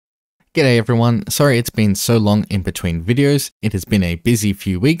G'day everyone, sorry it's been so long in between videos. It has been a busy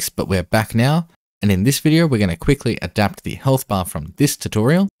few weeks, but we're back now. And in this video, we're going to quickly adapt the health bar from this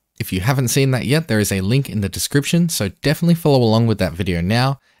tutorial. If you haven't seen that yet, there is a link in the description, so definitely follow along with that video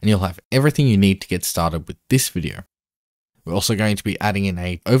now, and you'll have everything you need to get started with this video. We're also going to be adding in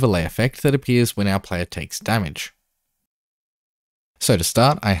an overlay effect that appears when our player takes damage. So to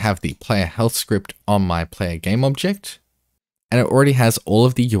start, I have the player health script on my player game object, and it already has all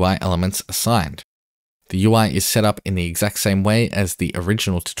of the UI elements assigned. The UI is set up in the exact same way as the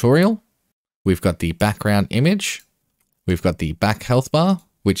original tutorial. We've got the background image, we've got the back health bar,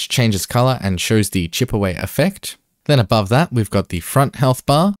 which changes color and shows the chip away effect. Then above that, we've got the front health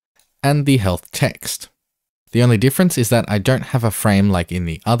bar and the health text. The only difference is that I don't have a frame like in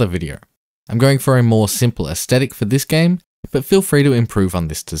the other video. I'm going for a more simple aesthetic for this game, but feel free to improve on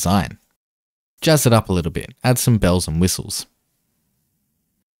this design. Jazz it up a little bit, add some bells and whistles.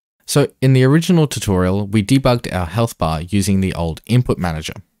 So in the original tutorial, we debugged our health bar using the old input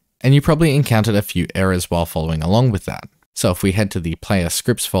manager, and you probably encountered a few errors while following along with that. So if we head to the player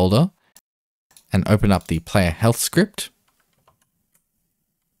scripts folder and open up the player health script,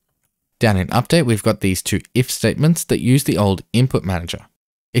 down in update, we've got these two if statements that use the old input manager.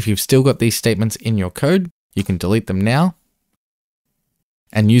 If you've still got these statements in your code, you can delete them now.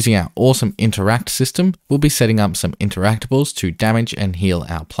 And using our awesome interact system, we'll be setting up some interactables to damage and heal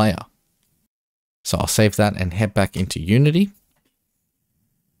our player. So I'll save that and head back into Unity.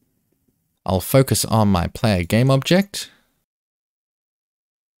 I'll focus on my player game object.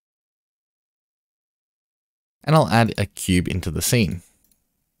 And I'll add a cube into the scene.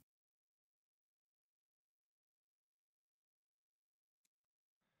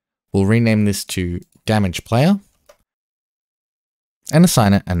 We'll rename this to damage player and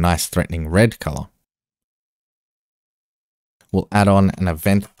assign it a nice threatening red color. We'll add on an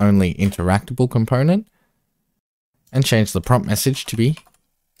event only interactable component and change the prompt message to be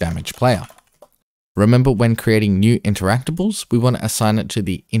damage player. Remember, when creating new interactables, we want to assign it to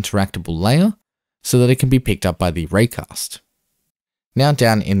the interactable layer so that it can be picked up by the raycast. Now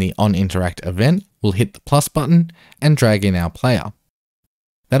down in the onInteract event, we'll hit the plus button and drag in our player.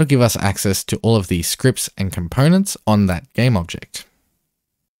 That'll give us access to all of the scripts and components on that game object.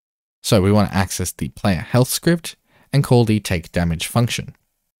 So we want to access the player health script and call the take damage function.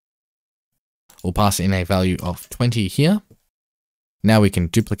 We'll pass in a value of 20 here. Now we can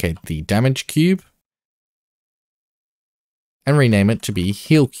duplicate the damage cube and rename it to be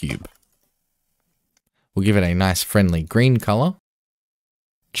heal cube. We'll give it a nice friendly green color,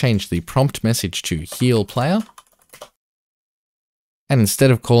 change the prompt message to heal player, and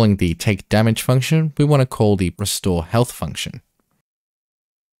instead of calling the take damage function, we want to call the restore health function.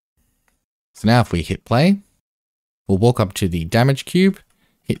 So now if we hit play, we'll walk up to the damage cube,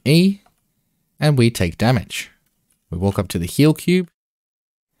 hit E, and we take damage. We walk up to the heal cube,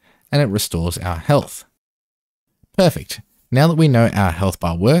 and it restores our health. Perfect. Now that we know our health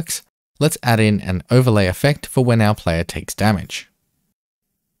bar works, let's add in an overlay effect for when our player takes damage.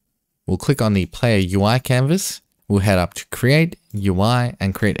 We'll click on the player UI canvas, we'll head up to create UI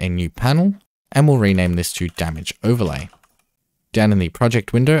and create a new panel, and we'll rename this to damage overlay. Down in the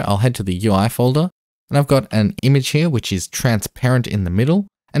project window, I'll head to the UI folder, and I've got an image here which is transparent in the middle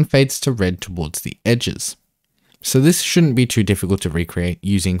and fades to red towards the edges. So this shouldn't be too difficult to recreate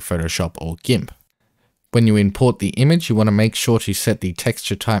using Photoshop or GIMP. When you import the image, you want to make sure to set the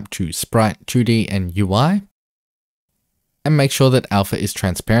texture type to Sprite 2D and UI, and make sure that alpha is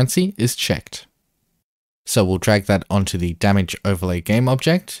transparency is checked. So we'll drag that onto the damage overlay game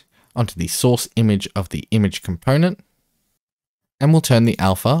object, onto the source image of the image component, and we'll turn the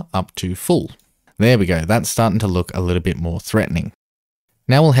alpha up to full. There we go, that's starting to look a little bit more threatening.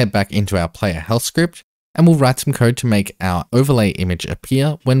 Now we'll head back into our player health script, and we'll write some code to make our overlay image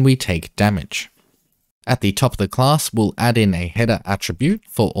appear when we take damage. At the top of the class, we'll add in a header attribute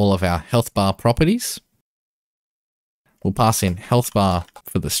for all of our health bar properties. We'll pass in health bar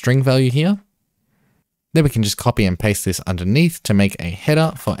for the string value here. Then we can just copy and paste this underneath to make a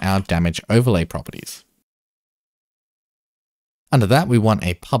header for our damage overlay properties. Under that, we want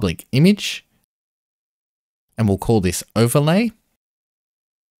a public image, and we'll call this overlay.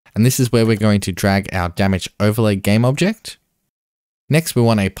 And this is where we're going to drag our damage overlay game object. Next, we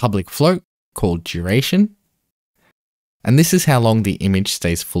want a public float called duration. And this is how long the image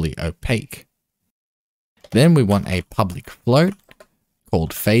stays fully opaque. Then we want a public float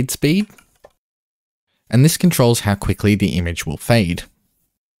called fade speed. And this controls how quickly the image will fade.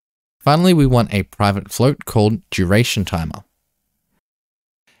 Finally, we want a private float called duration timer.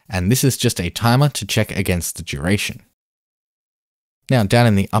 And this is just a timer to check against the duration. Now down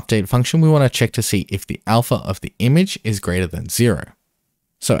in the update function, we want to check to see if the alpha of the image is greater than 0.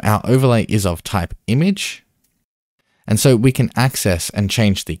 So our overlay is of type image. And so we can access and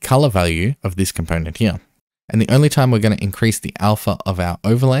change the color value of this component here. And the only time we're going to increase the alpha of our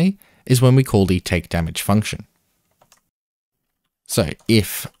overlay is when we call the takeDamage function. So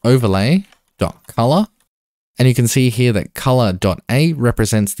if overlay.color, and you can see here that color.a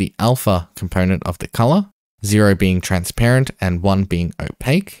represents the alpha component of the color, 0 being transparent and 1 being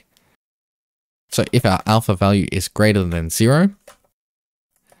opaque. So if our alpha value is greater than 0,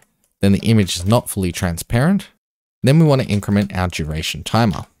 then the image is not fully transparent. Then we want to increment our duration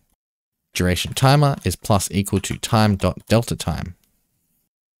timer. Duration timer is plus equal to time.delta time.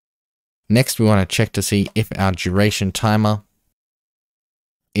 Next, we want to check to see if our duration timer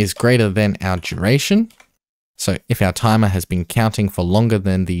is greater than our duration. So if our timer has been counting for longer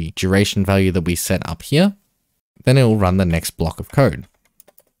than the duration value that we set up here, then it will run the next block of code.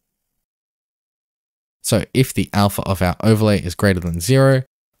 So if the alpha of our overlay is greater than 0,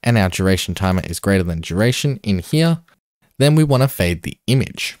 and our duration timer is greater than duration in here, then we want to fade the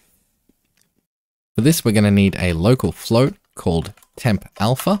image. For this, we're going to need a local float called temp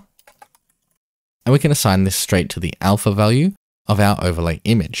alpha, and we can assign this straight to the alpha value of our overlay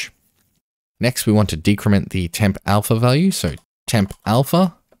image. Next, we want to decrement the temp alpha value, so temp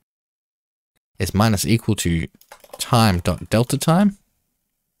alpha is minus equal to time.delta time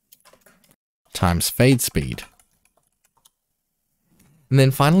times fade speed. And then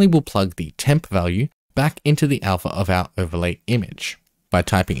finally, we'll plug the temp value back into the alpha of our overlay image by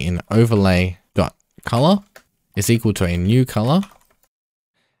typing in overlay.color is equal to a new color.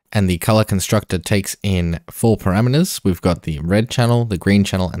 And the color constructor takes in 4 parameters. We've got the red channel, the green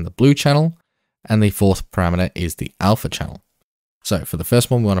channel, and the blue channel. And the 4th parameter is the alpha channel. So for the first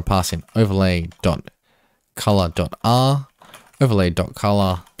one, we want to pass in overlay.color.r,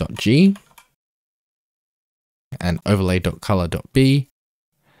 overlay.color.g, and overlay.color.b.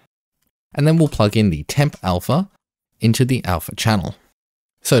 And then we'll plug in the temp alpha into the alpha channel.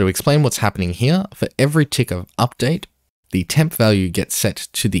 So to explain what's happening here, for every tick of update, the temp value gets set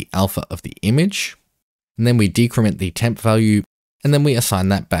to the alpha of the image, and then we decrement the temp value, and then we assign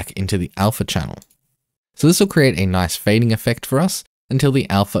that back into the alpha channel. So this will create a nice fading effect for us until the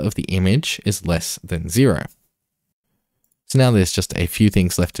alpha of the image is less than 0. So now there's just a few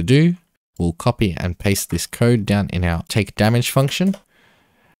things left to do. We'll copy and paste this code down in our takeDamage function.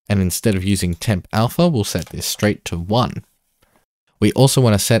 And instead of using temp alpha, we'll set this straight to 1. We also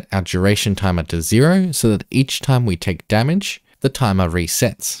want to set our duration timer to 0 so that each time we take damage, the timer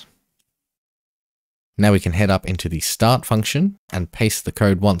resets. Now we can head up into the start function and paste the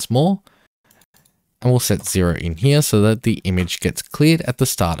code once more. And we'll set 0 in here so that the image gets cleared at the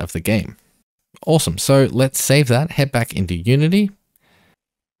start of the game. Awesome. So let's save that, head back into Unity.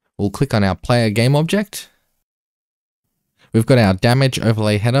 We'll click on our player game object. We've got our damage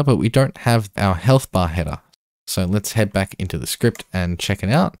overlay header, but we don't have our health bar header. So let's head back into the script and check it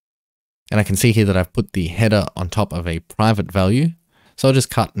out. And I can see here that I've put the header on top of a private value. So I'll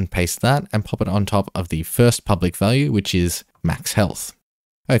just cut and paste that and pop it on top of the first public value, which is max health.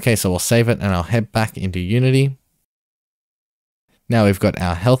 Okay, so I'll save it and I'll head back into Unity. Now we've got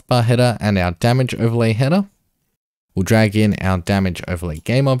our health bar header and our damage overlay header. We'll drag in our damage overlay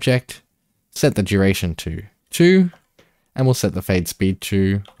game object, set the duration to 2, and we'll set the fade speed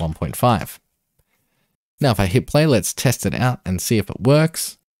to 1.5. Now if I hit play, let's test it out and see if it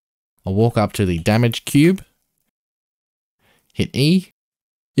works. I'll walk up to the damage cube, hit E.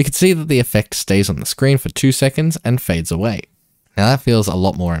 You can see that the effect stays on the screen for 2 seconds and fades away. Now that feels a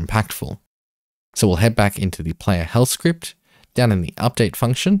lot more impactful. So we'll head back into the player health script, down in the update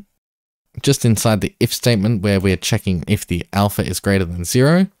function, just inside the if statement where we're checking if the alpha is greater than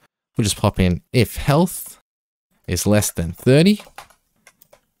 0, we'll just pop in if health is less than 30,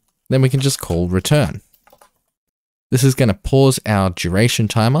 then we can just call return. This is going to pause our duration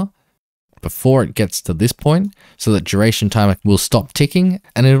timer before it gets to this point so that duration timer will stop ticking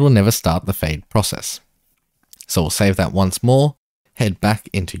and it will never start the fade process. So we'll save that once more, head back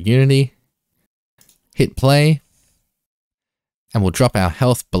into Unity, hit play, and we'll drop our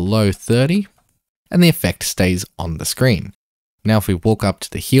health below 30 and the effect stays on the screen. Now if we walk up to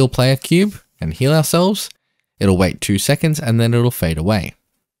the heal player cube and heal ourselves, it'll wait 2 seconds and then it'll fade away.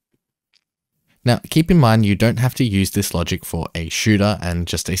 Now keep in mind you don't have to use this logic for a shooter and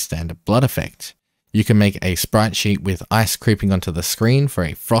just a standard blood effect. You can make a sprite sheet with ice creeping onto the screen for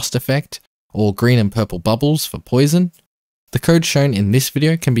a frost effect, or green and purple bubbles for poison. The code shown in this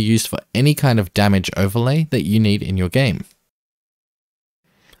video can be used for any kind of damage overlay that you need in your game.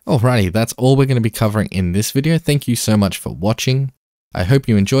 Alrighty, that's all we're going to be covering in this video. Thank you so much for watching. I hope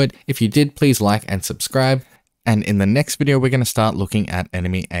you enjoyed. If you did, please like and subscribe. And in the next video, we're going to start looking at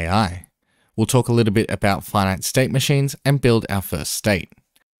enemy AI. We'll talk a little bit about finite state machines and build our first state,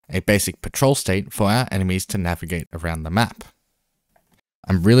 a basic patrol state for our enemies to navigate around the map.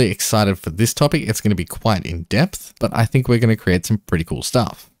 I'm really excited for this topic. It's going to be quite in depth, but I think we're going to create some pretty cool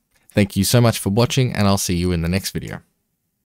stuff. Thank you so much for watching, and I'll see you in the next video.